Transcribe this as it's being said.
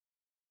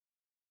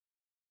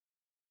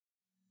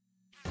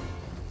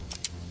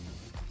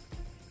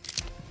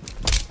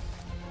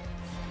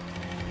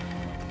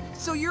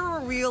So you're a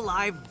real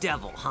live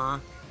devil, huh?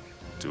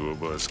 Two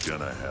of us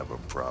gonna have a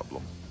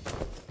problem.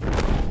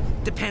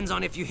 Depends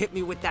on if you hit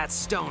me with that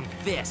stone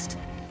fist.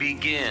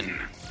 Begin.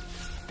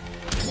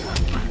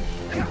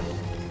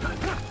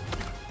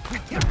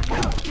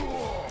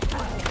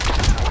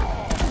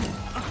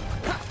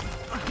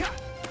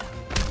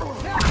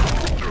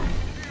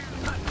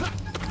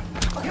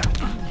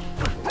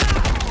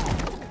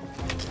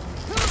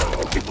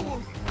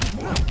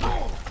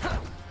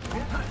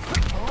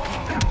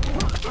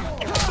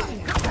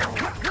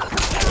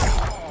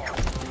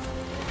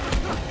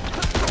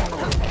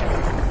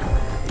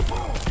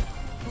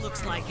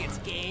 Looks like it's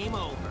game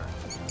over.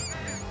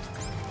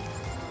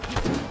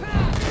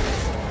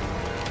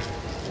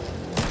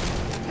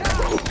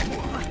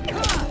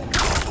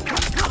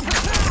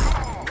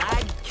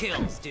 Lag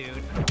kills,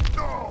 dude.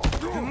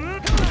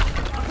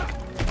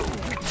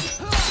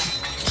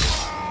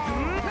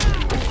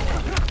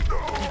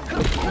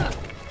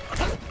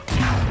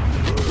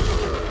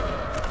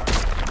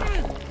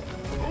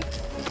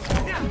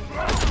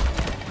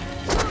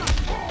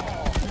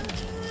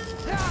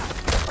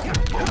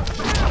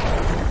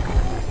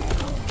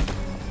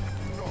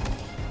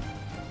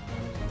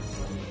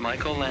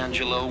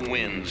 Michelangelo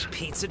wins.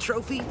 Pizza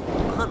trophy?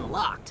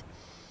 Unlocked.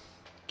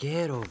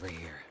 Get over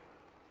here.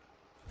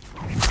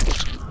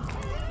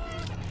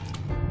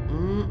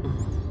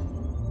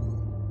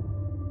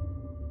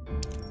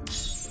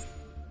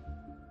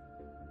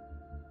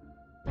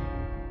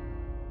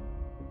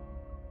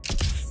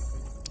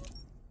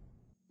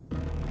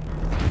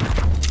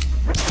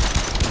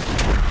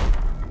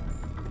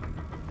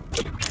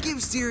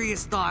 Give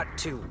serious thought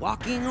to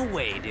walking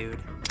away, dude.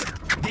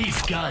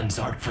 These guns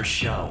aren't for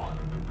show.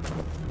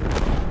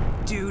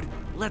 Dude,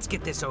 let's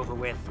get this over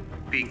with.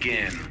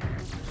 Begin.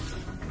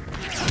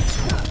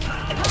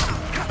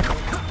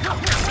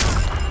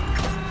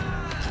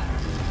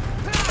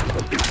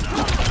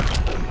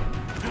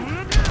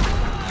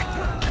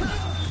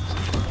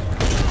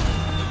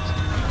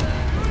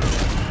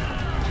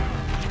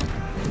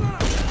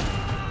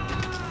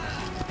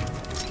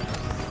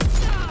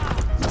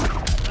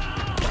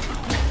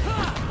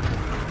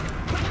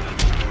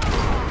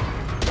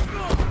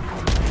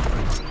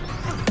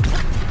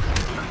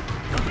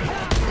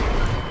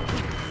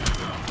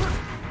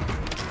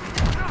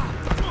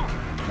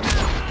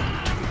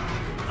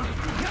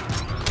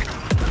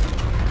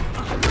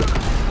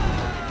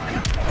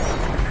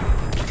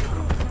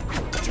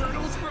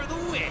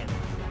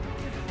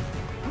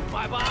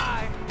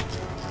 Bye-bye.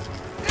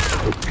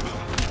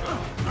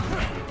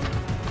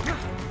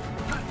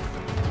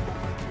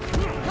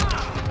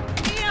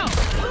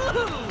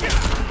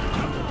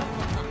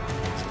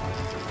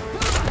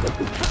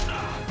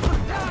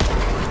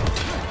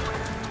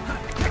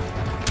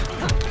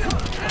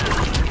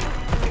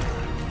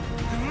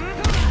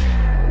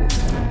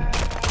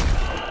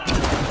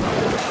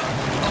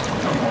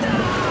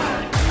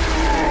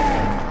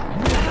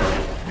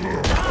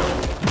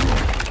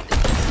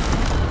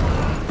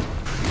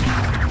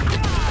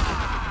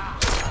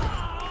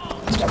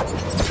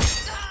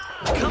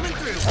 Coming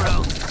through,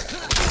 bro.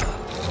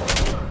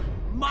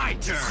 My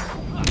turn.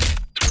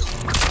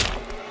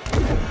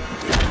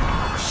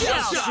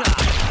 Shell shot.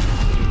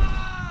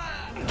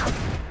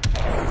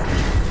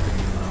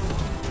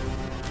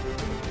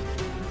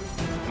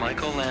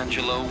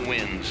 Michelangelo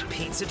wins.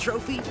 Pizza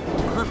trophy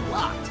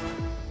unlocked.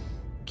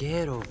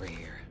 Get over here.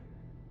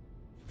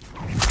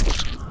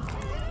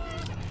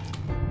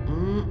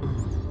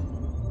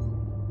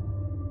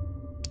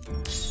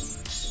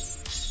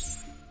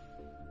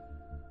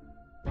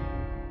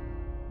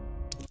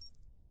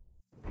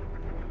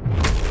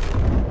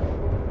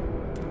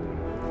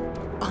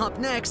 Up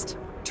next,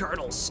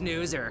 Turtle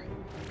Snoozer.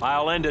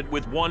 I'll end it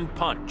with one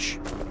punch.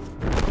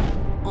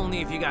 Only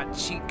if you got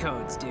cheat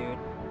codes, dude.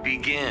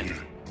 Begin.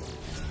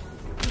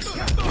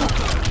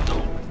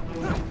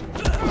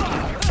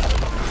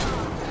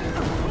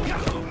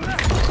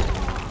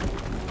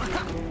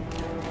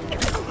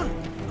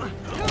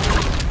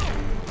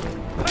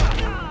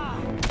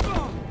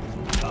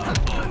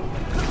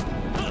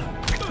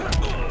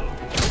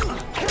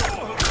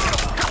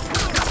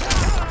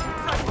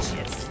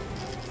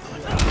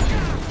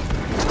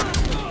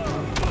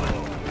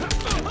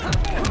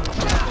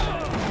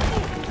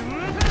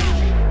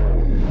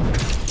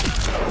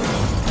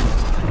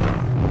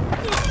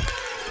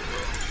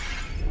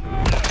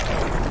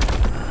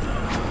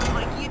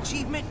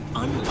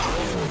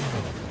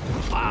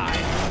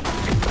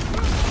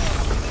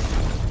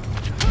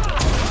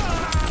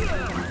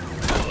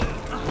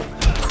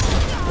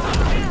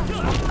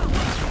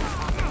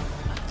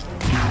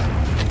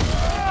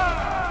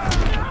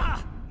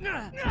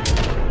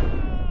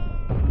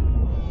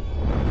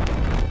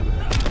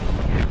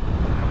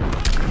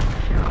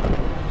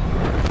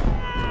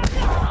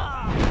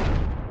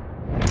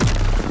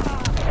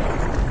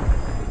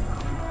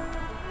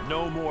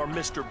 No more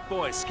Mr.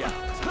 Boy Scout.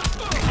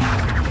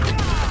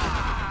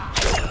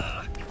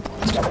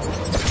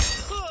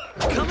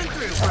 Coming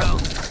through, bro.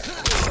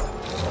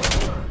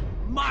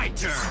 My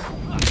turn.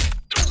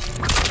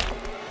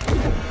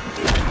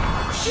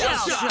 Shell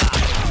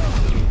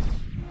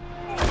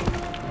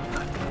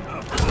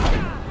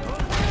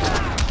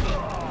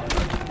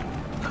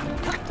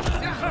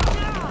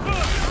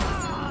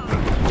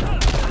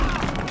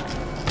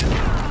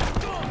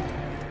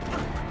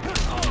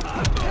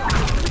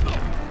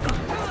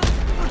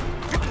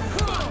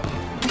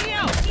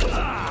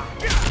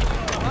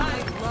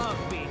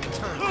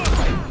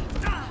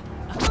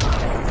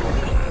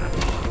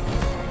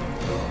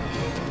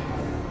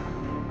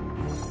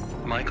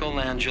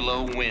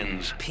Michelangelo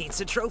wins.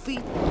 Pizza trophy?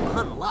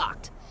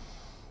 Unlocked.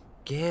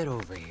 Get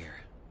over here.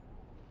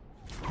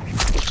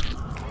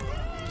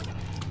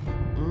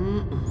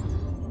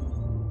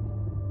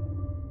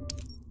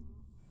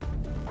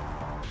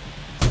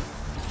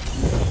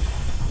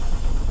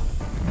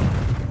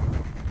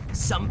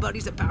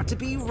 Somebody's about to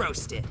be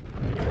roasted.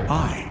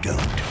 I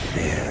don't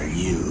fear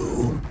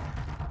you.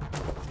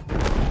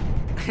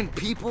 And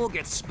people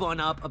get spun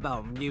up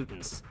about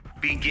mutants.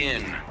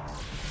 Begin.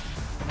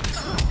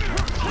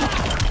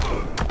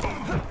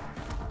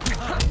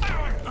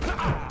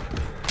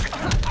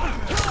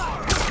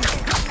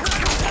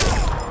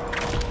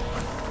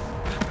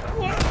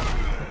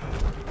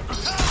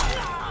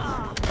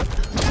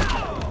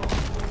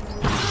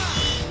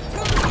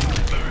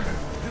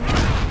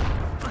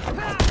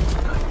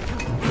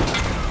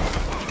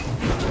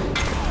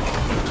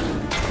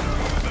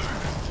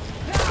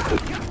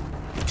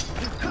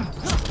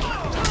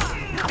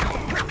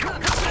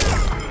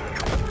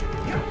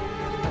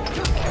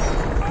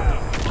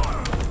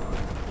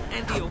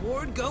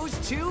 Goes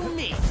to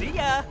me. See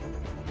ya.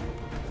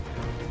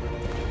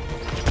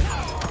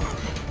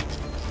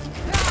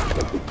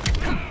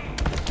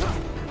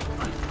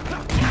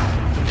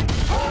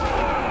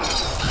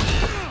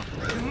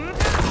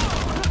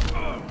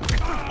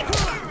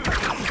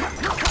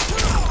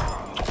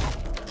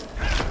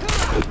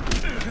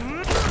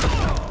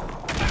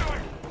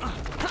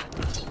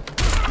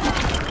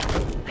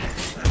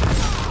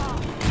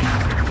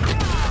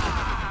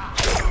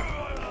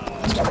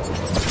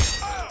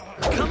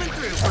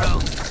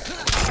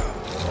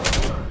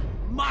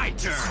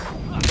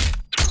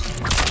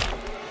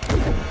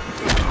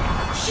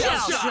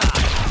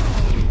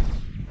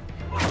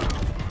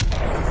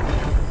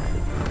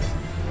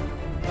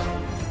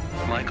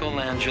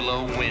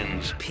 Michelangelo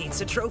wins.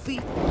 Pizza trophy?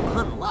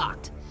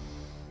 Unlocked.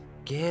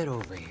 Get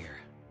over here.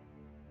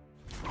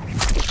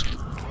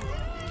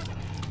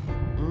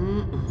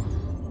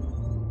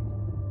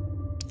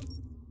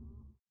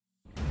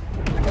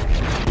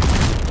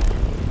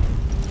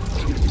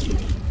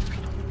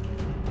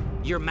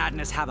 Your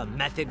madness have a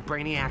method,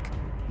 Brainiac?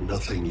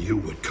 Nothing you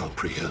would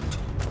comprehend.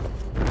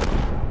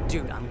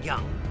 Dude, I'm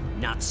young,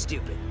 not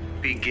stupid.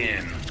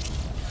 Begin.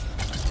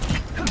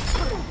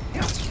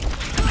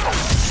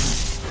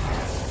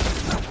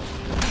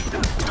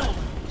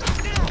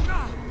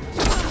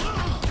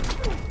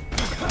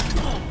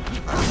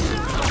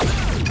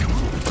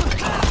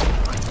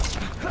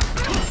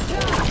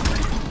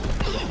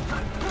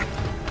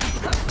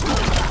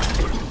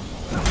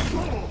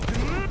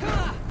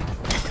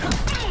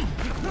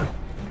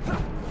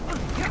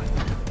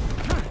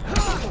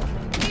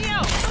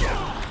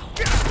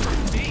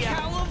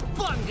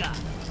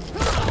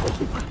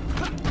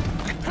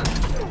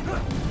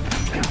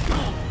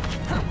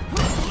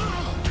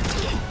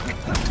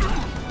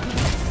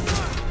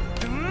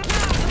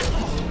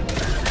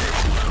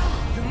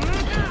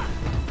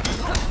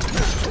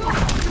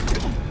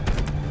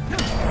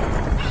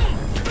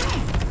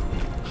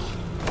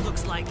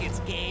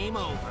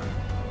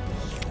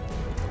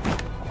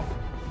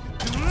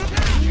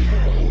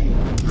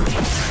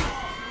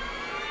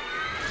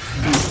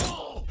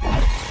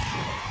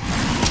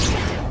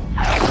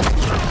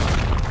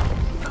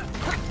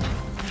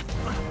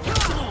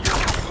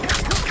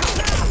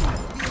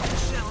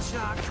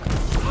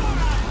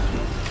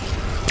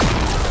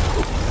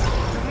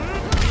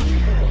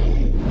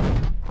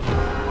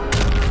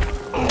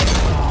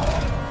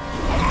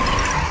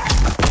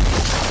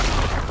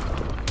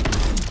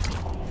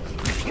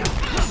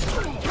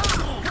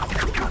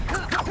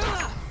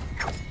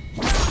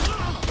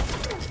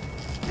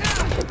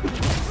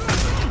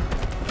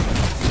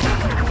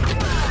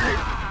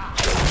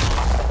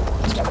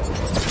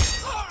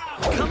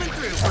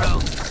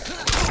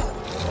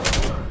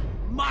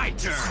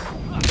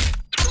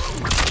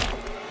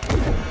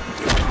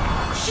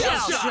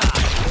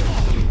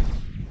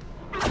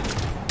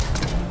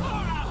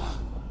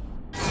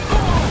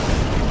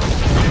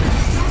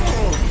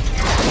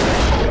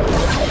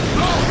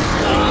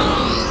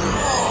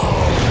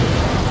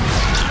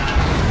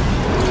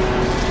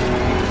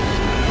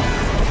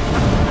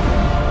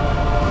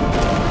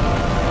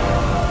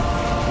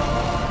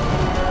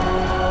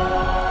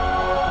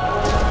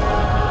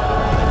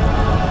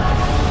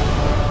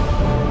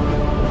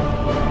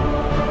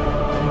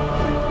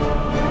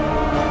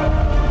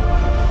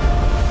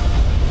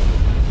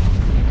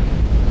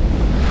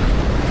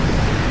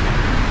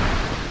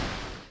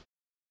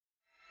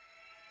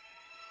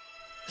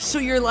 So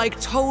you're like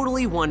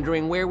totally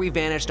wondering where we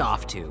vanished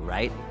off to,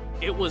 right?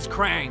 It was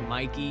Krang,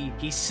 Mikey.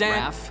 He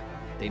sent... Raph,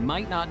 they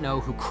might not know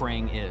who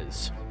Krang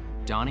is.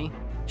 Donnie?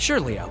 Sure,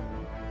 Leo.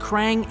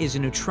 Krang is a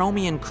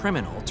Neutromian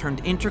criminal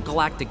turned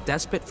intergalactic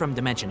despot from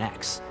Dimension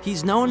X.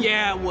 He's known—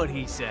 Yeah, what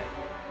he said.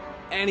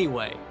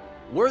 Anyway,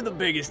 we're the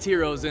biggest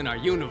heroes in our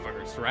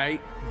universe,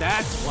 right?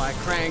 That's why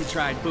Krang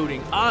tried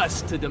booting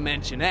us to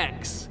Dimension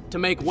X, to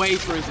make way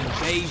for his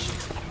invasion.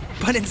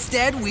 But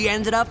instead, we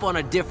ended up on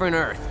a different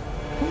Earth.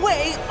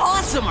 Way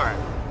awesomer!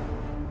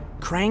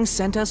 Krang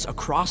sent us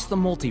across the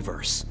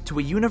multiverse to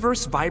a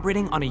universe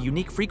vibrating on a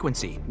unique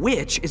frequency,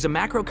 which is a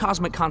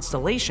macrocosmic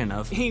constellation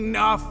of—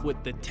 Enough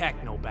with the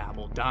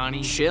technobabble,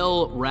 Donnie.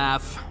 Chill,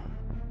 Raph.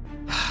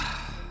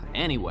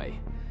 Anyway,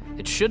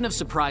 it shouldn't have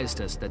surprised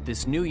us that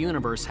this new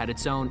universe had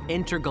its own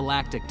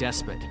intergalactic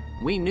despot.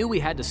 We knew we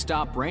had to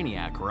stop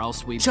Brainiac or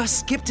else we— Just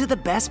skip to the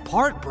best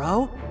part,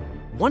 bro.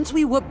 Once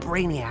we whoop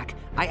Brainiac,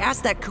 I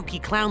asked that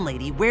kooky clown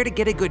lady where to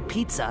get a good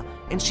pizza,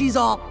 and she's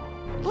all,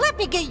 "Let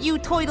me get you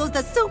Turtles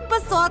the super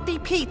salty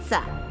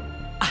pizza."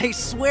 I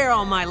swear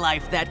on my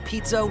life that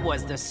pizza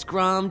was the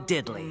scrum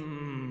diddly.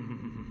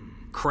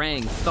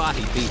 Krang thought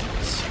he beat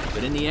us,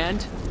 but in the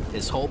end,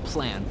 his whole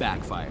plan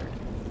backfired.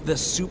 the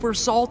super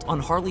salt on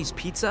Harley's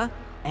pizza,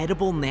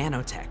 edible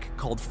nanotech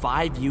called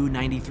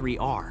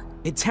 5U93R.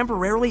 It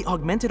temporarily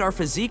augmented our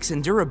physiques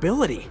and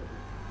durability.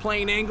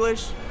 Plain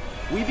English,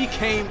 we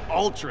became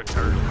Ultra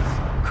Turtles.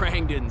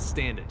 Krang didn't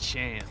stand a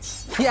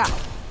chance. Yeah,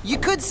 you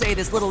could say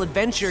this little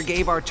adventure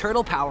gave our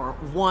turtle power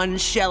one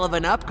shell of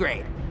an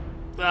upgrade.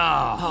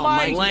 Oh,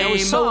 Mike, that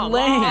was so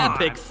lame.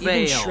 Epic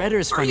fail. Even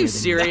Shredder's Are funnier you than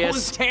serious? That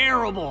was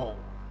terrible.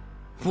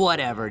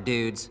 Whatever,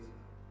 dudes.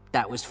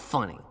 That was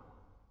funny.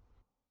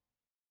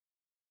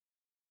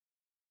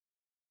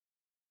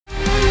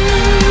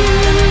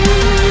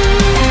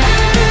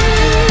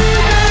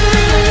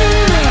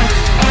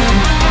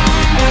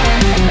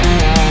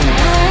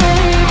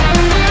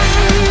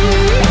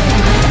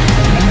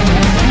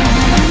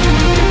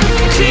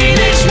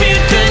 Teenage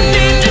Mutant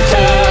Ninja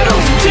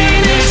Turtles.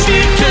 Teenage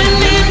Mutant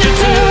Ninja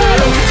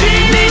Turtles.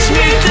 Teenage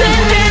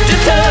Mutant Ninja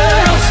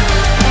Turtles.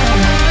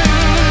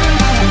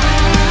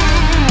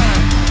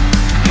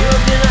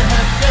 You're gonna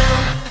have fun.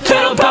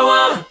 Turtle power.